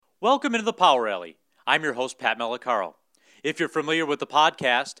Welcome into the Power Alley. I'm your host, Pat Malacaro. If you're familiar with the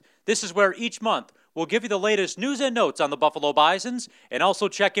podcast, this is where each month we'll give you the latest news and notes on the Buffalo Bisons and also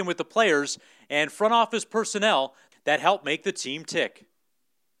check in with the players and front office personnel that help make the team tick.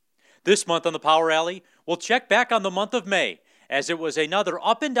 This month on the Power Alley, we'll check back on the month of May, as it was another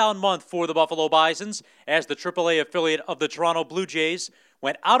up and down month for the Buffalo Bisons as the AAA affiliate of the Toronto Blue Jays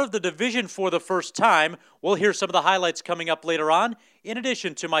went out of the division for the first time. We'll hear some of the highlights coming up later on, in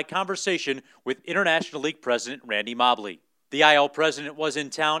addition to my conversation with International League President Randy Mobley. The IL president was in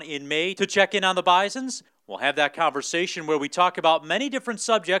town in May to check in on the Bisons. We'll have that conversation where we talk about many different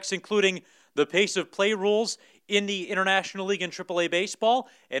subjects, including the pace of play rules in the International League and AAA baseball,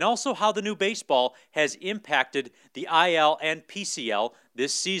 and also how the new baseball has impacted the IL and PCL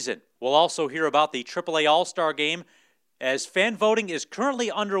this season. We'll also hear about the AAA All-Star Game, as fan voting is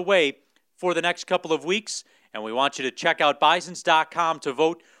currently underway for the next couple of weeks, and we want you to check out Bisons.com to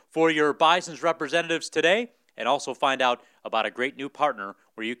vote for your Bisons representatives today, and also find out about a great new partner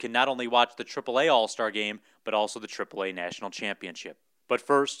where you can not only watch the AAA All-Star Game, but also the AAA National Championship. But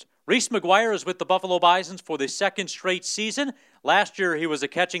first, Reese McGuire is with the Buffalo Bisons for the second straight season. Last year, he was a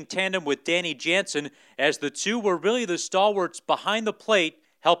catching tandem with Danny Jansen, as the two were really the stalwarts behind the plate,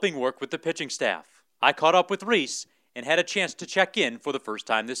 helping work with the pitching staff. I caught up with Reese and had a chance to check in for the first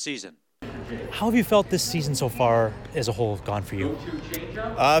time this season. How have you felt this season so far as a whole gone for you?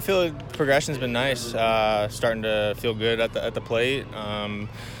 I feel like progression's been nice. Starting to feel good at the plate,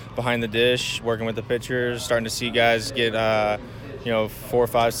 behind the dish, working with the pitchers, starting to see guys get 4,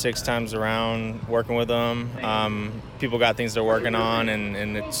 5, 6 times around, working with them. People got things they're working on,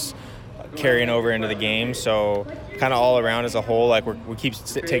 and it's carrying over into the game. So kind of all around as a whole, like we keep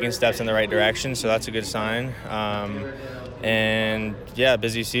taking steps in the right direction. So that's a good sign. And yeah,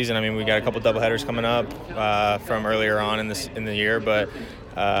 busy season. I mean, we got a couple doubleheaders coming up from earlier on in the year, but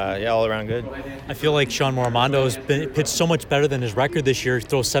all around good. I feel like Sean Moramondo's pitched so much better than his record this year. He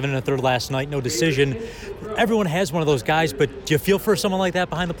threw 7 1/3 last night, no decision. Everyone has one of those guys, but do you feel for someone like that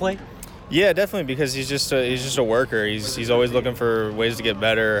behind the plate? Yeah, definitely, because he's just a worker. He's always looking for ways to get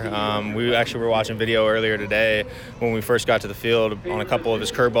better. We actually were watching video earlier today when we first got to the field on a couple of his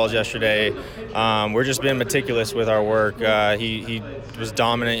curveballs yesterday. We're just being meticulous with our work. He was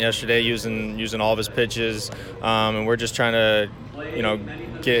dominant yesterday, using all of his pitches, and we're just trying to,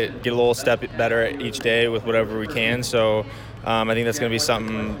 get a little step better each day with whatever we can. So I think that's going to be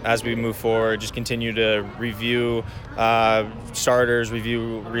something as we move forward. Just continue to review starters,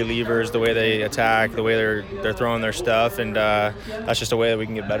 review relievers, the way they attack, the way they're throwing their stuff, and that's just a way that we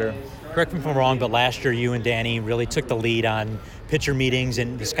can get better. Correct me if I'm wrong, but last year you and Danny really took the lead on pitcher meetings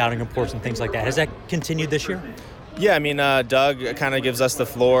and the scouting reports and things like that. Has that continued this year? Yeah, I mean, Doug kind of gives us the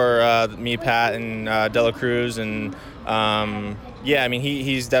floor, me, Pat, and Dela Cruz, and I mean,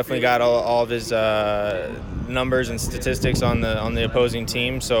 he's definitely got all of his numbers and statistics on the opposing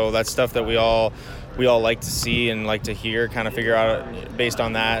team. So that's stuff that we all like to see and like to hear, kind of figure out based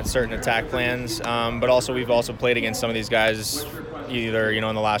on that certain attack plans. But also we've also played against some of these guys either in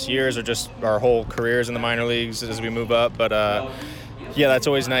the last years or just our whole careers in the minor leagues as we move up. But that's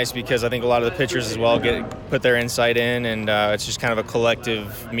always nice, because I think a lot of the pitchers as well put their insight in, and it's just kind of a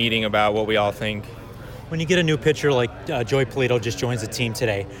collective meeting about what we all think. When you get a new pitcher like Joey Polito just joins the team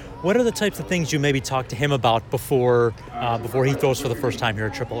today, what are the types of things you maybe talk to him about before he throws for the first time here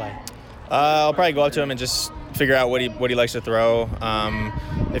at AAA? I'll probably go up to him and just figure out what he likes to throw.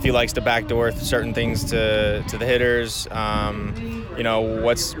 If he likes to backdoor certain things to the hitters,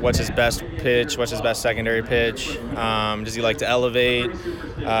 what's his best pitch, what's his best secondary pitch, does he like to elevate,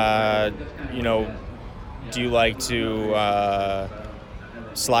 do you like to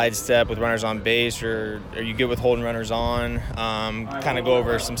slide step with runners on base, or are you good with holding runners on? Kind of go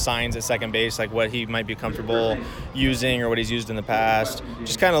over some signs at second base, like what he might be comfortable using or what he's used in the past.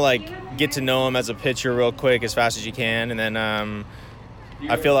 Just kind of like get to know him as a pitcher real quick, as fast as you can, and then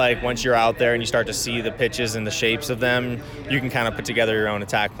I feel like once you're out there and you start to see the pitches and the shapes of them, you can kind of put together your own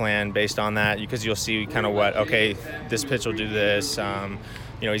attack plan based on that, because you'll see kind of this pitch will do this.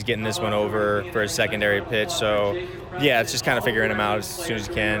 He's getting this one over for his secondary pitch. So, it's just kind of figuring him out as soon as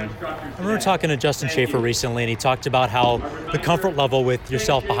you can. I remember talking to Justin Schaefer recently, and he talked about how the comfort level with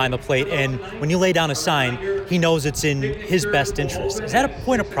yourself behind the plate, and when you lay down a sign, he knows it's in his best interest. Is that a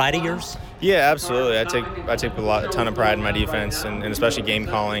point of pride of yours? Yeah, absolutely. I take a ton of pride in my defense, and especially game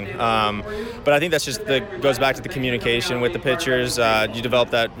calling. But I think that's just goes back to the communication with the pitchers. You develop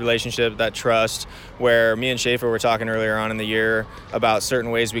that relationship, that trust, where me and Schaefer were talking earlier on in the year about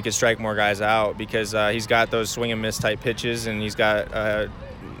certain ways we could strike more guys out, because he's got those swing and miss type pitches, and he's got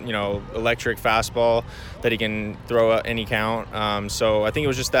electric fastball that he can throw at any count. So I think it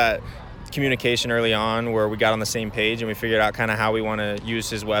was just that communication early on where we got on the same page and we figured out kind of how we want to use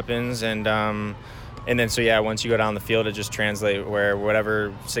his weapons. And then, so yeah, once you go down the field, it just translates where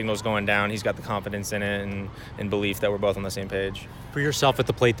whatever signal's going down, he's got the confidence in it and belief that we're both on the same page. For yourself at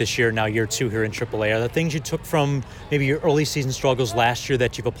the plate this year, now year 2 here in AAA, are there things you took from maybe your early season struggles last year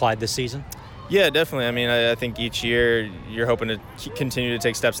that you've applied this season? Yeah, definitely. I mean, I think each year you're hoping to continue to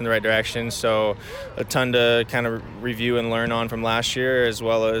take steps in the right direction. So a ton to kind of review and learn on from last year, as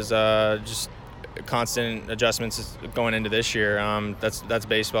well as just constant adjustments going into this year. That's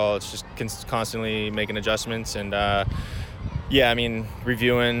baseball. It's just constantly making adjustments. And, yeah, I mean,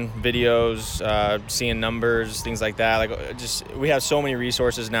 reviewing videos, seeing numbers, things like that. We have so many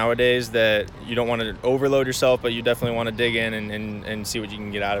resources nowadays that you don't want to overload yourself, but you definitely want to dig in and see what you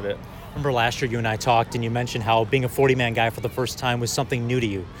can get out of it. Remember last year you and I talked and you mentioned how being a 40-man guy for the first time was something new to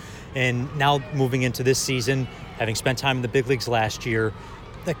you. And now moving into this season, having spent time in the big leagues last year,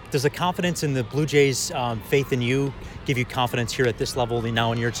 does the confidence in the Blue Jays' faith in you give you confidence here at this level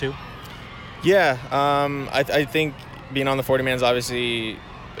now in year 2? Yeah, I think being on the 40-man is obviously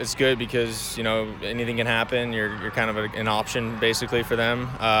it's good because, anything can happen. You're kind of an option basically for them.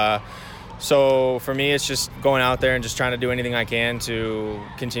 So for me, it's just going out there and just trying to do anything I can to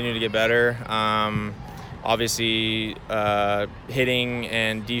continue to get better. Obviously, hitting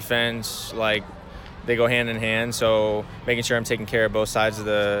and defense, they go hand in hand. So making sure I'm taking care of both sides of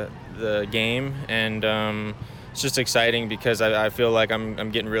the game. And it's just exciting because I feel like I'm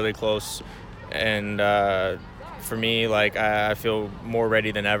getting really close. And for me, I feel more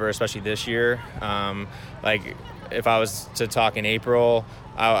ready than ever, especially this year. If I was to talk in April,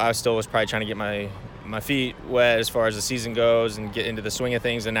 I still was probably trying to get my feet wet as far as the season goes and get into the swing of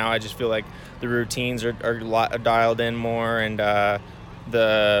things. And now I just feel like the routines are dialed in more, and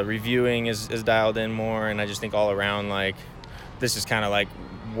the reviewing is dialed in more. And I just think all around, this is kind of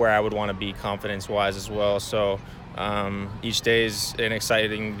where I would want to be confidence-wise as well. So each day is an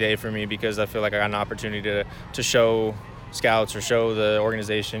exciting day for me because I feel like I got an opportunity to show scouts or show the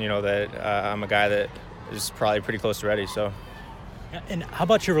organization, that I'm a guy that is probably pretty close to ready. So. And how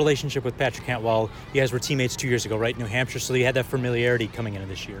about your relationship with Patrick Cantwell? You guys were teammates 2 years ago, right? New Hampshire, so you had that familiarity coming into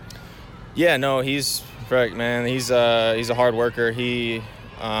this year. Yeah, no, he's correct, man. He's a hard worker. He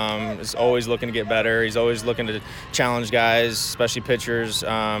is always looking to get better. He's always looking to challenge guys, especially pitchers,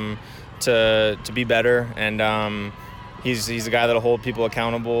 to be better. And he's a guy that'll hold people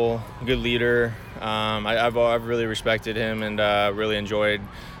accountable, good leader. I've really respected him and really enjoyed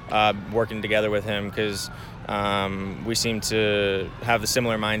working together with him because we seem to have the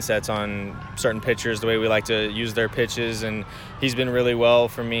similar mindsets on certain pitchers, the way we like to use their pitches. And he's been really well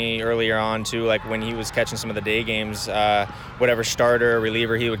for me earlier on too, when he was catching some of the day games, whatever starter or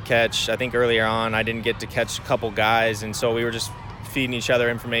reliever he would catch. I think earlier on I didn't get to catch a couple guys, and so we were just feeding each other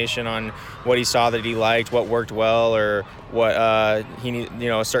information on what he saw that he liked, what worked well, or what a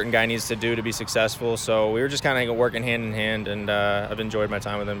certain guy needs to do to be successful. So we were just kind of working hand in hand, and I've enjoyed my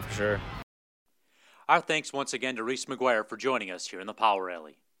time with him for sure. Our thanks once again to Reese McGuire for joining us here in the Power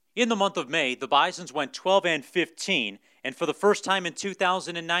Alley. In the month of May, the Bisons went 12-15, and for the first time in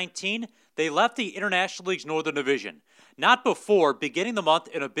 2019, they left the International League's Northern Division. Not before beginning the month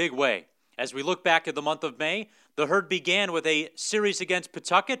in a big way. As we look back at the month of May, the Herd began with a series against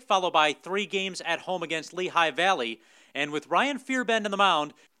Pawtucket, followed by 3 games at home against Lehigh Valley. And with Ryan Fearbend on the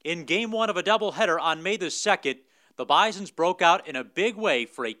mound, in Game 1 of a doubleheader on May the 2nd, the Bisons broke out in a big way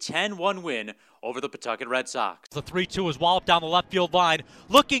for a 10-1 win over the Pawtucket Red Sox. The 3-2 is walloped down the left field line.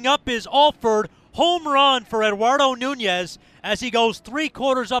 Looking up is Alford. Home run for Eduardo Nunez as he goes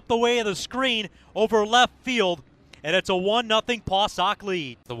 3/4 up the way of the screen over left field. And it's a 1-0 Paw Sox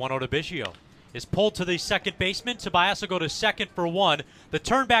lead. The 1-0 to Biggio is pulled to the second baseman. Tobias will go to second for 1. The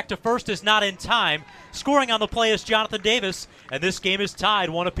turn back to first is not in time. Scoring on the play is Jonathan Davis, and this game is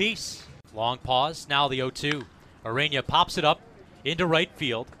tied 1 apiece. Long pause, now the 0-2. Urena pops it up into right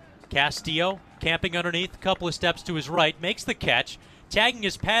field. Castillo camping underneath, a couple of steps to his right, makes the catch. Tagging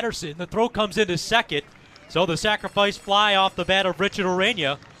is Patterson. The throw comes into second. So the sacrifice fly off the bat of Richard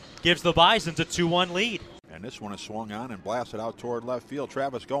Urena gives the Bisons a 2-1 lead. And this one is swung on and blasted out toward left field.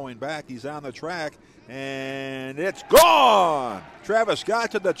 Travis going back. He's on the track, and it's gone. Travis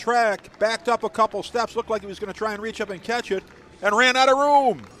got to the track, backed up a couple steps, looked like he was going to try and reach up and catch it, and ran out of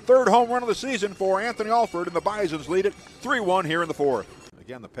room. 3rd home run of the season for Anthony Alford, and the Bisons lead it 3-1 here in the 4th.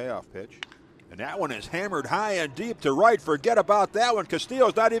 Again, the payoff pitch. And that one is hammered high and deep to right. Forget about that one.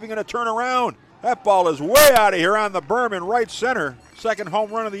 Castillo's not even going to turn around. That ball is way out of here on the berm in right center. 2nd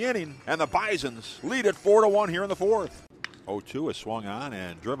home run of the inning, and the Bisons lead it 4-1 here in the 4th. 0-2 is swung on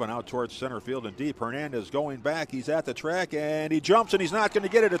and driven out towards center field and deep. Hernandez going back. He's at the track and he jumps and he's not going to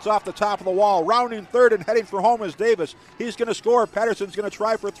get it. It's off the top of the wall. Rounding third and heading for home is Davis. He's going to score. Patterson's going to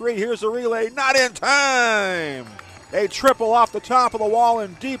try for 3. Here's the relay. Not in time. A triple off the top of the wall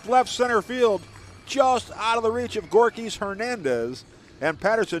in deep left center field, just out of the reach of Gorky's Hernandez. And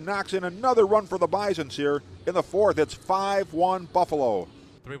Patterson knocks in another run for the Bisons here in the 4th. It's 5-1 Buffalo.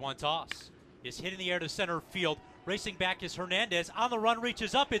 3-1 toss is hit in the air to center field. Racing back is Hernandez. On the run,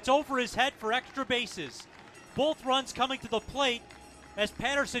 reaches up. It's over his head for extra bases. Both runs coming to the plate as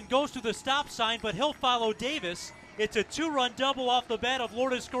Patterson goes to the stop sign, but he'll follow Davis. It's a 2-run double off the bat of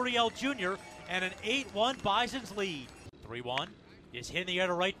Lourdes Gurriel Jr. and an 8-1 Bisons lead. 3-1 is hit in the air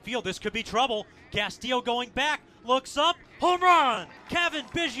to right field. This could be trouble. Castillo going back, looks up, home run! Kevin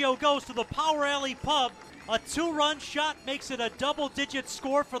Biggio goes to the Power Alley Pub. A 2-run shot makes it a double-digit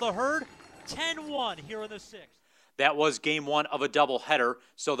score for the Herd. 10-1 here in the 6th. That was game 1 of a doubleheader,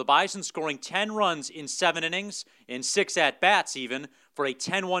 so the Bison scoring 10 runs in 7 innings, in 6 at-bats even, for a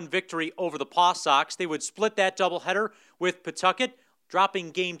 10-1 victory over the Paw Sox. They would split that doubleheader with Pawtucket,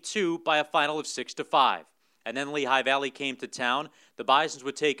 dropping game 2 by a final of 6-5. And then Lehigh Valley came to town. The Bisons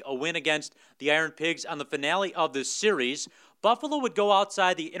would take a win against the Iron Pigs on the finale of this series. Buffalo would go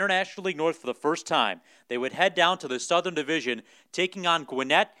outside the International League North for the first time. They would head down to the Southern Division, taking on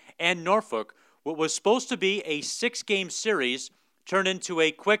Gwinnett and Norfolk. What was supposed to be a 6-game series turned into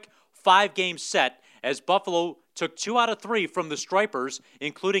a quick 5-game set as Buffalo took 2 out of 3 from the Stripers,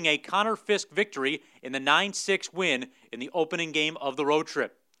 including a Connor Fisk victory in the 9-6 win in the opening game of the road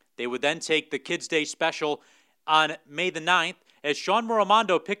trip. They would then take the Kids Day Special on May the 9th as Sean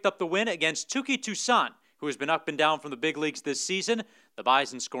Moromondo picked up the win against Tuki Toussaint, who has been up and down from the big leagues this season. The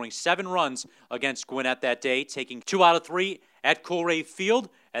Bison scoring 7 runs against Gwinnett that day, taking 2 out of 3 at Coolray Field.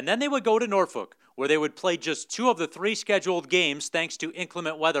 And then they would go to Norfolk, where they would play just 2 of the 3 scheduled games thanks to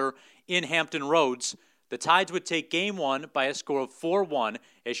inclement weather in Hampton Roads. The Tides would take game 1 by a score of 4-1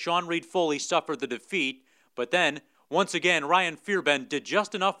 as Sean Reed Foley suffered the defeat. But then, once again, Ryan Fearbend did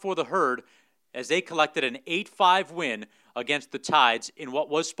just enough for the Herd as they collected an 8-5 win against the Tides in what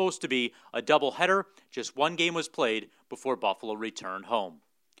was supposed to be a doubleheader. Just 1 game was played before Buffalo returned home.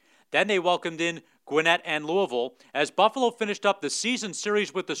 Then they welcomed in Gwinnett and Louisville. As Buffalo finished up the season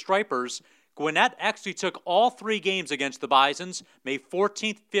series with the Stripers, Gwinnett actually took all 3 games against the Bisons, May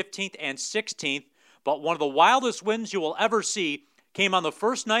 14th, 15th, and 16th. But one of the wildest wins you will ever see came on the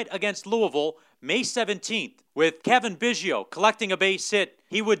first night against Louisville, May 17th, with Kevin Biggio collecting a base hit.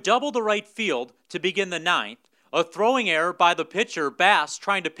 He would double the right field to begin the 9th. A throwing error by the pitcher, Bass,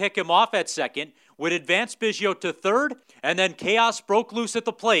 trying to pick him off at second, would advance Biggio to third, and then chaos broke loose at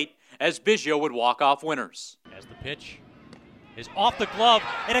the plate as Biggio would walk off winners. As the pitch is off the glove,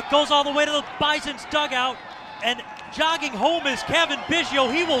 and it goes all the way to the Bison's dugout, and jogging home is Kevin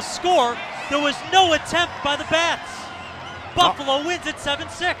Biggio. He will score. There was no attempt by the Bats. Buffalo wins at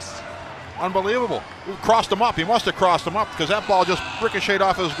 7-6. Unbelievable. He crossed him up. He must have crossed him up because that ball just ricocheted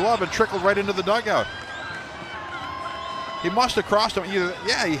off his glove and trickled right into the dugout. He must have crossed him.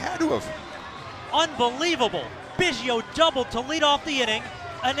 Yeah, he had to have. Unbelievable. Biggio doubled to lead off the inning.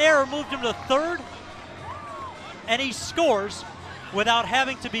 An error moved him to third, and he scores without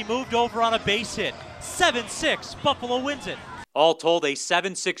having to be moved over on a base hit. 7-6, Buffalo wins it. All told, a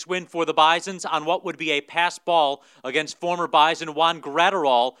 7-6 win for the Bisons on what would be a pass ball against former Bison Juan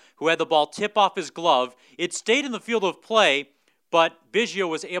Gratterall, who had the ball tip off his glove. It stayed in the field of play, but Biggio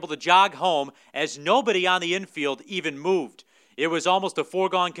was able to jog home as nobody on the infield even moved. It was almost a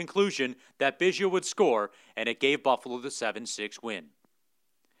foregone conclusion that Biggio would score, and it gave Buffalo the 7-6 win.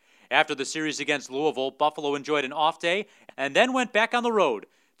 After the series against Louisville, Buffalo enjoyed an off day and then went back on the road.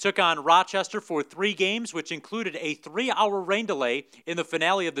 Took on Rochester for 3 games, which included a 3-hour rain delay in the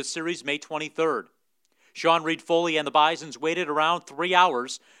finale of the series May 23rd. Sean Reed Foley and the Bisons waited around 3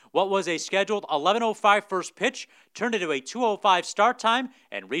 hours. What was a scheduled 11:05 first pitch turned into a 2:05 start time,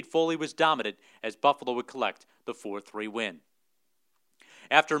 and Reed Foley was dominant as Buffalo would collect the 4-3 win.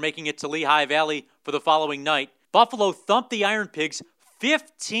 After making it to Lehigh Valley for the following night, Buffalo thumped the Iron Pigs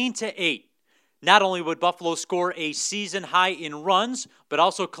 15-8. Not only would Buffalo score a season high in runs, but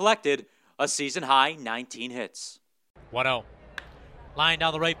also collected a season high 19 hits. 1-0. Line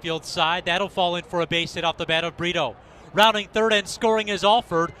down the right field side. That'll fall in for a base hit off the bat of Brito. Rounding third and scoring is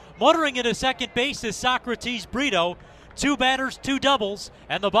Alford. Motoring into second base is Socrates Brito. 2 batters, 2 doubles,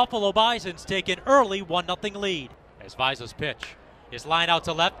 and the Buffalo Bisons take an early 1-0 lead. As Visa's pitch is lined out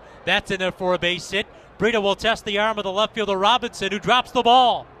to left. That's in there for a base hit. Brito will test the arm of the left fielder Robinson, who drops the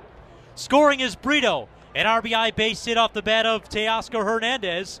ball. Scoring is Brito. An RBI base hit off the bat of Teoscar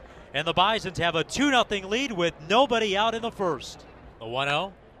Hernandez. and the Bisons have a 2-0 lead with nobody out in the first. The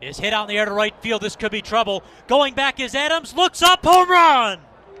 1-0 is hit out in the air to right field. This could be trouble. Going back is Adams, looks up, home run!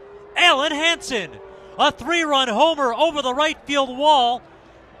 Alan Hansen, a 3-run homer over the right field wall,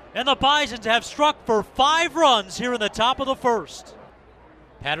 and the Bisons have struck for 5 runs here in the top of the first.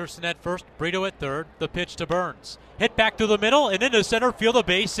 Patterson at first, Brito at third, the pitch to Burns. Hit back to the middle and into center field, a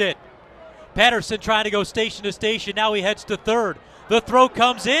base hit. Patterson trying to go station to station, now he heads to third. The throw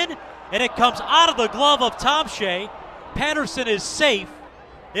comes in, and it comes out of the glove of Tomshay. Patterson is safe.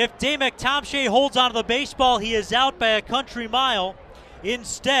 If Damek Tomshay holds onto the baseball, he is out by a country mile.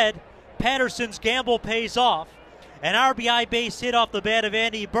 Instead, Patterson's gamble pays off. An RBI base hit off the bat of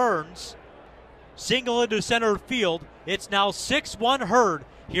Andy Burns. Single into center field. It's now 6-1 Herd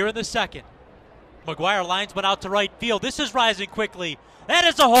here in the second. McGuire lines one out to right field. This is rising quickly. That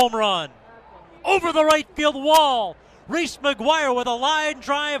is a home run. Over the right field wall. Reese McGuire with a line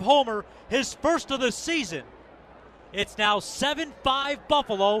drive homer, his first of the season. It's now 7-5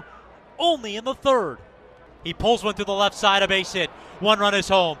 Buffalo, only in the third. He pulls one through the left side, a base hit. 1 run is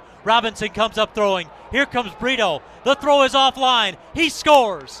home. Robinson comes up throwing. Here comes Brito. The throw is offline. He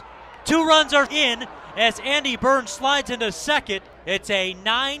scores. 2 runs are in as Andy Burns slides into second. It's a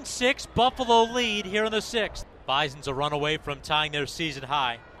 9-6 Buffalo lead here in the sixth. Bison's a run away from tying their season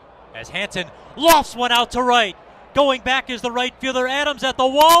high as Hansen lofts one out to right. Going back is the right fielder Adams at the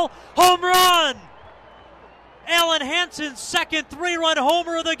wall. Home run! Alan Hansen's second 3-run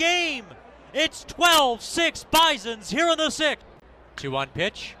homer of the game. It's 12-6 Bisons here in the sixth. 2-1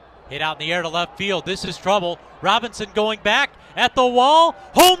 pitch. Hit out in the air to left field. This is trouble. Robinson going back at the wall.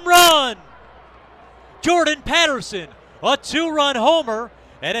 Home run! Jordan Patterson, a 2-run homer,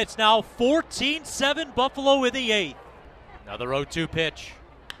 and it's now 14-7 Buffalo in the eighth. Another 0-2 pitch.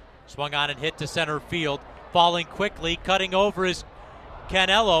 Swung on and hit to center field. Falling quickly, cutting over is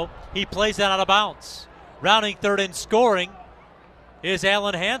Canelo. He plays that out of bounds. Rounding third and scoring is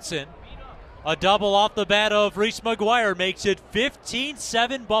Alan Hansen. A double off the bat of Reese McGuire makes it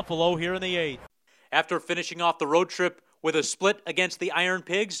 15-7 Buffalo here in the eighth. After finishing off the road trip with a split against the Iron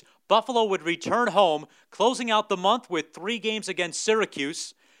Pigs, Buffalo would return home, closing out the month with 3 games against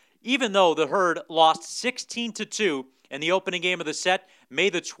Syracuse. Even though the Herd lost 16-2 in the opening game of the set, May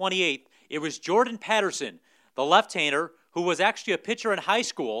the 28th, it was Jordan Patterson, the left-hander, who was actually a pitcher in high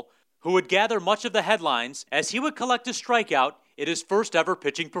school, who would gather much of the headlines as he would collect a strikeout in his first ever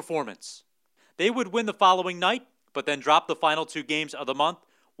pitching performance. They would win the following night, but then drop the final 2 games of the month,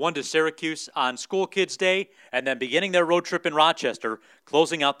 one to Syracuse on School Kids Day, and then beginning their road trip in Rochester,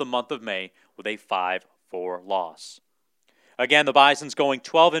 closing out the month of May with a 5-4 loss. Again, the Bisons going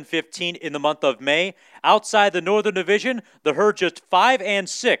 12-15 in the month of May. Outside the Northern Division, the Herd just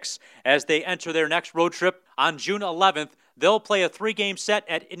 5-6 as they enter their next road trip on June 11th. They'll play a 3-game set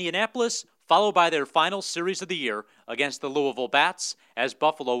at Indianapolis, followed by their final series of the year against the Louisville Bats, as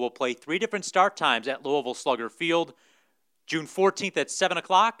Buffalo will play 3 different start times at Louisville Slugger Field. June 14th at 7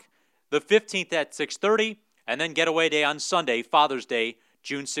 o'clock, the 15th at 6:30, and then Getaway Day on Sunday, Father's Day,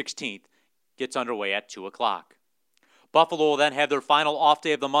 June 16th, gets underway at 2 o'clock. Buffalo will then have their final off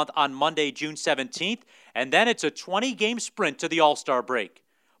day of the month on Monday, June 17th, and then it's a 20-game sprint to the All-Star break.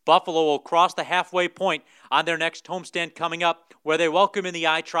 Buffalo will cross the halfway point on their next homestand coming up, where they welcome in the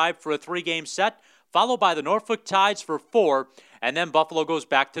I-Tribe for a 3-game set, followed by the Norfolk Tides for 4, and then Buffalo goes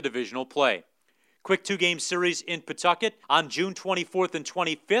back to divisional play. Quick 2-game series in Pawtucket on June 24th and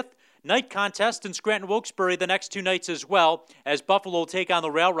 25th. Night contest in Scranton-Wilkes-Barre the next 2 nights as well, as Buffalo will take on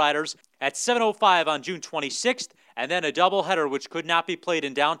the Rail Riders at 7:05 on June 26th, and then a doubleheader which could not be played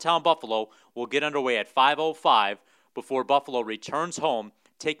in downtown Buffalo will get underway at 5:05 before Buffalo returns home,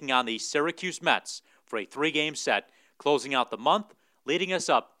 taking on the Syracuse Mets for a 3-game set, closing out the month, leading us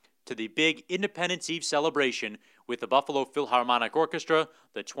up to the big Independence Eve celebration with the Buffalo Philharmonic Orchestra.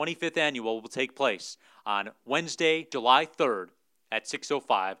 The 25th annual will take place on Wednesday, July 3rd at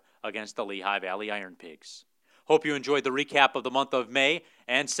 6:05 against the Lehigh Valley Iron Pigs. Hope you enjoyed the recap of the month of May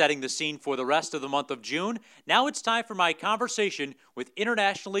and setting the scene for the rest of the month of June. Now it's time for my conversation with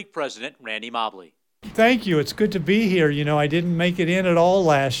International League President Randy Mobley. Thank you. It's good to be here. You know, I didn't make it in at all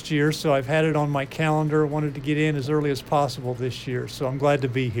last year, so I've had it on my calendar. Wanted to get in as early as possible this year, so I'm glad to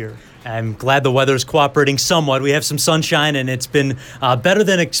be here. I'm glad the weather's cooperating somewhat. We have some sunshine, and it's been better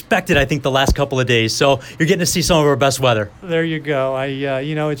than expected, I think, the last couple of days. So you're getting to see some of our best weather. There you go.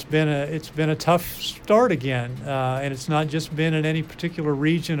 It's been a tough start again, and it's not just been in any particular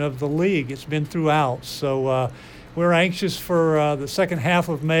region of the league. It's been throughout. So we're anxious for the second half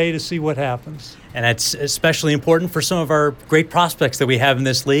of May to see what happens. And that's especially important for some of our great prospects that we have in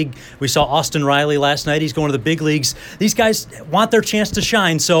this league. We saw Austin Riley last night. He's going to the big leagues. These guys want their chance to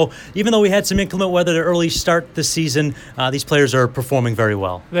shine. So even though we had some inclement weather to early start this season, these players are performing very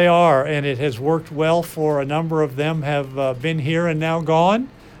well. They are, and it has worked well for a number of them have been here and now gone.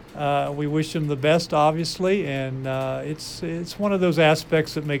 We wish them the best, obviously, and it's one of those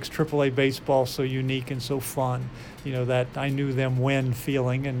aspects that makes AAA baseball so unique and so fun. You know, that I knew them when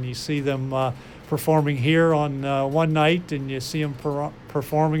feeling, and you see them performing here on one night, and you see them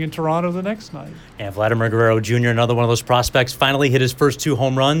performing in Toronto the next night. And Vladimir Guerrero Jr., another one of those prospects, finally hit his first 2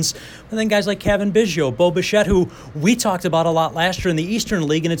 home runs. And then guys like Kevin Biggio, Bo Bichette, who we talked about a lot last year in the Eastern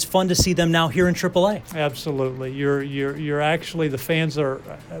League, and it's fun to see them now here in AAA. Absolutely. You're actually, the fans are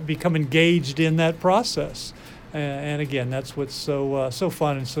become engaged in that process. And again, that's what's so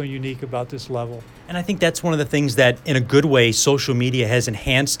fun and so unique about this level. And I think that's one of the things that, in a good way, social media has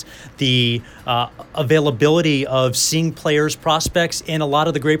enhanced the availability of seeing players, prospects, and a lot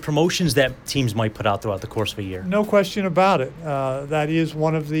of the great promotions that teams might put out throughout the course of a year. No question about it. That is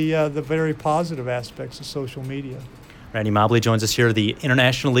one of the very positive aspects of social media. Randy Mobley joins us here, the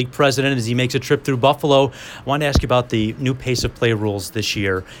International League president, as he makes a trip through Buffalo. I wanted to ask you about the new pace of play rules this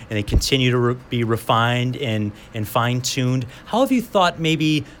year, and they continue to be refined and fine-tuned. How have you thought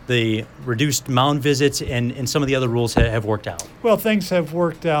maybe the reduced mound visits and some of the other rules have worked out? Well, things have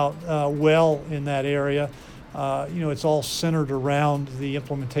worked out well in that area. It's all centered around the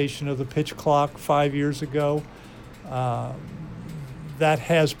implementation of the pitch clock 5 years ago. That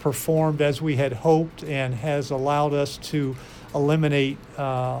has performed as we had hoped and has allowed us to eliminate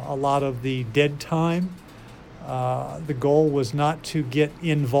a lot of the dead time. The goal was not to get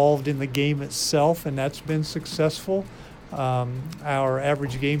involved in the game itself, and that's been successful. Our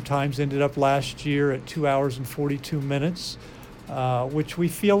average game times ended up last year at 2 hours and 42 minutes, which we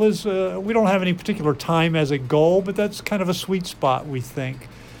feel is, we don't have any particular time as a goal, but that's kind of a sweet spot, we think.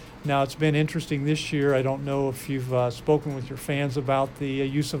 Now, it's been interesting this year. I don't know if you've spoken with your fans about the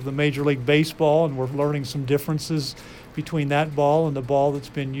use of the Major League Baseball, and we're learning some differences between that ball and the ball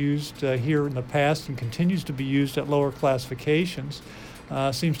that's been used here in the past and continues to be used at lower classifications.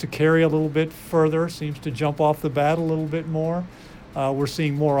 Seems to carry a little bit further, seems to jump off the bat a little bit more. We're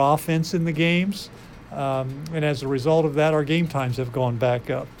seeing more offense in the games, and as a result of that, our game times have gone back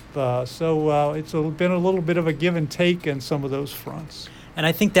up. So it's been a little bit of a give and take in some of those fronts. And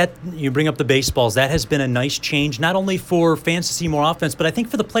I think that you bring up the baseballs. That has been a nice change, not only for fans to see more offense, but I think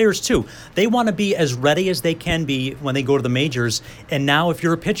for the players too. They want to be as ready as they can be when they go to the majors. And now if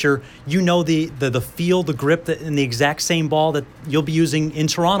you're a pitcher, you know the feel, the grip, and the exact same ball that you'll be using in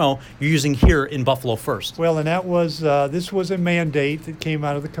Toronto, you're using here in Buffalo first. Well, and that was this was a mandate that came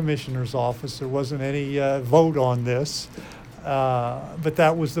out of the commissioner's office. There wasn't any vote on this, but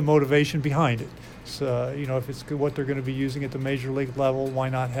that was the motivation behind it. So, if it's what they're going to be using at the major league level, why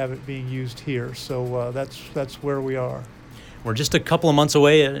not have it being used here? So that's where we are. We're just a couple of months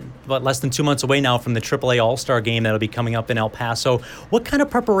away, about less than 2 months away now from the AAA All-Star game that'll be coming up in El Paso. What kind of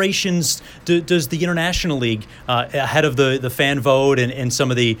preparations does the International League, ahead of the fan vote and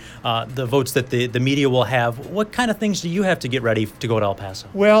some of the votes that the media will have, what kind of things do you have to get ready to go to El Paso?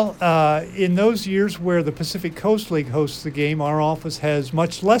 Well, in those years where the Pacific Coast League hosts the game, our office has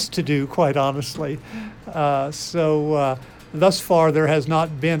much less to do, quite honestly. Thus far, there has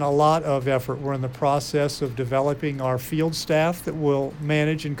not been a lot of effort. We're in the process of developing our field staff that will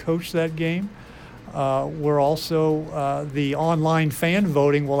manage and coach that game. We're also, the online fan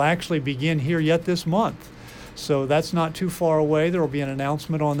voting will actually begin here yet this month. So that's not too far away. There will be an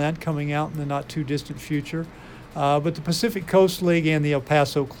announcement on that coming out in the not too distant future. But the Pacific Coast League and the El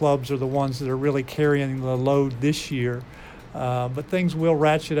Paso clubs are the ones that are really carrying the load this year. But things will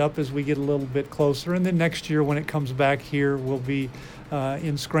ratchet up as we get a little bit closer. And then next year when it comes back here, we'll be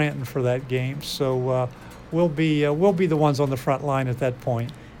in Scranton for that game. So we'll be the ones on the front line at that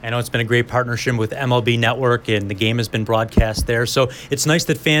point. I know it's been a great partnership with MLB Network, and the game has been broadcast there. So it's nice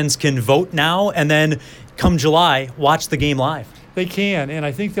that fans can vote now and then come July, watch the game live. They can, and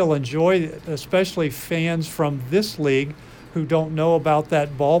I think they'll enjoy it, especially fans from this league who don't know about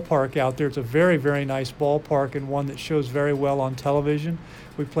that ballpark out there. It's a very, very nice ballpark and one that shows very well on television.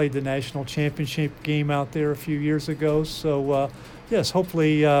 We played the national championship game out there a few years ago. So, yes,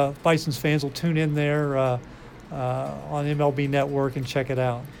 hopefully Bison's fans will tune in there on MLB Network and check it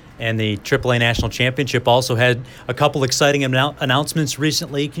out. And the AAA National Championship also had a couple exciting announcements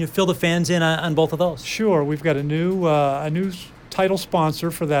recently. Can you fill the fans in on both of those? Sure. We've got a new title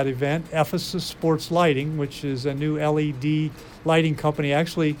sponsor for that event, Ephesus Sports Lighting, which is a new LED lighting company,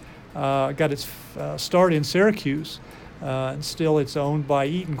 actually got its start in Syracuse. And still it's owned by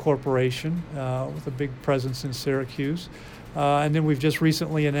Eaton Corporation with a big presence in Syracuse. And then we've just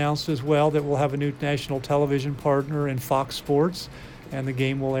recently announced as well that we'll have a new national television partner in Fox Sports, and the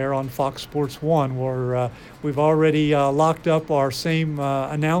game will air on Fox Sports 1, where we've already locked up our same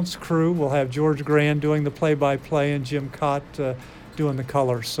announce crew. We'll have George Grand doing the play-by-play and Jim Cott doing the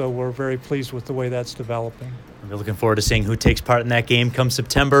colors. So we're very pleased with the way that's developing. We're looking forward to seeing who takes part in that game come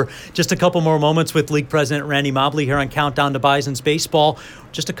September. Just a couple more moments with League President Randy Mobley here on Countdown to Bison's Baseball.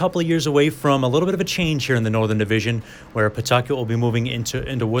 Just a couple of years away from a little bit of a change here in the Northern Division, where Pawtucket will be moving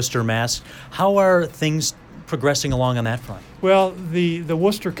into Worcester, Mass. How are things progressing along on that front? Well, the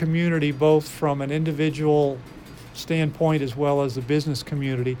Worcester community, both from an individual standpoint as well as the business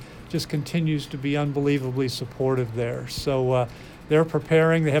community, just continues to be unbelievably supportive there. So they're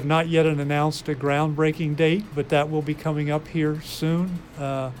preparing. They have not yet announced a groundbreaking date, but that will be coming up here soon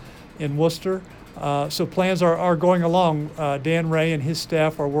in Worcester. So plans are going along. Dan Ray and his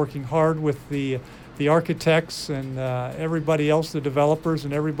staff are working hard with the architects and everybody else, the developers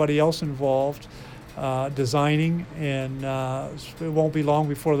and everybody else involved, designing, and it won't be long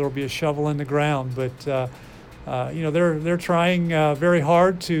before there will be a shovel in the ground. But they're trying very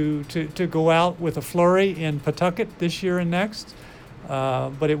hard to go out with a flurry in Pawtucket this year and next.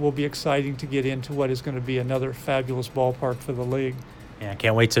 But it will be exciting to get into what is going to be another fabulous ballpark for the league. Yeah, I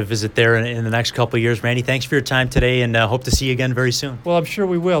can't wait to visit there in the next couple of years. Randy, thanks for your time today, and hope to see you again very soon. Well, I'm sure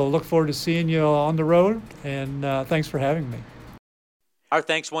we will. I look forward to seeing you on the road, and thanks for having me. Our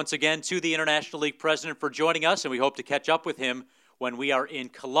thanks once again to the International League president for joining us, and we hope to catch up with him when we are in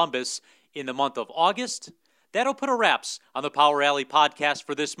Columbus in the month of August. That'll put a wraps on the Power Alley podcast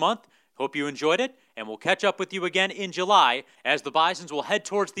for this month. Hope you enjoyed it, and we'll catch up with you again in July as the Bisons will head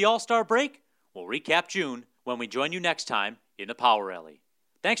towards the All-Star break. We'll recap June when we join you next time in the Power Alley.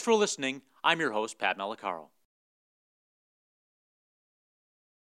 Thanks for listening. I'm your host, Pat Malacaro.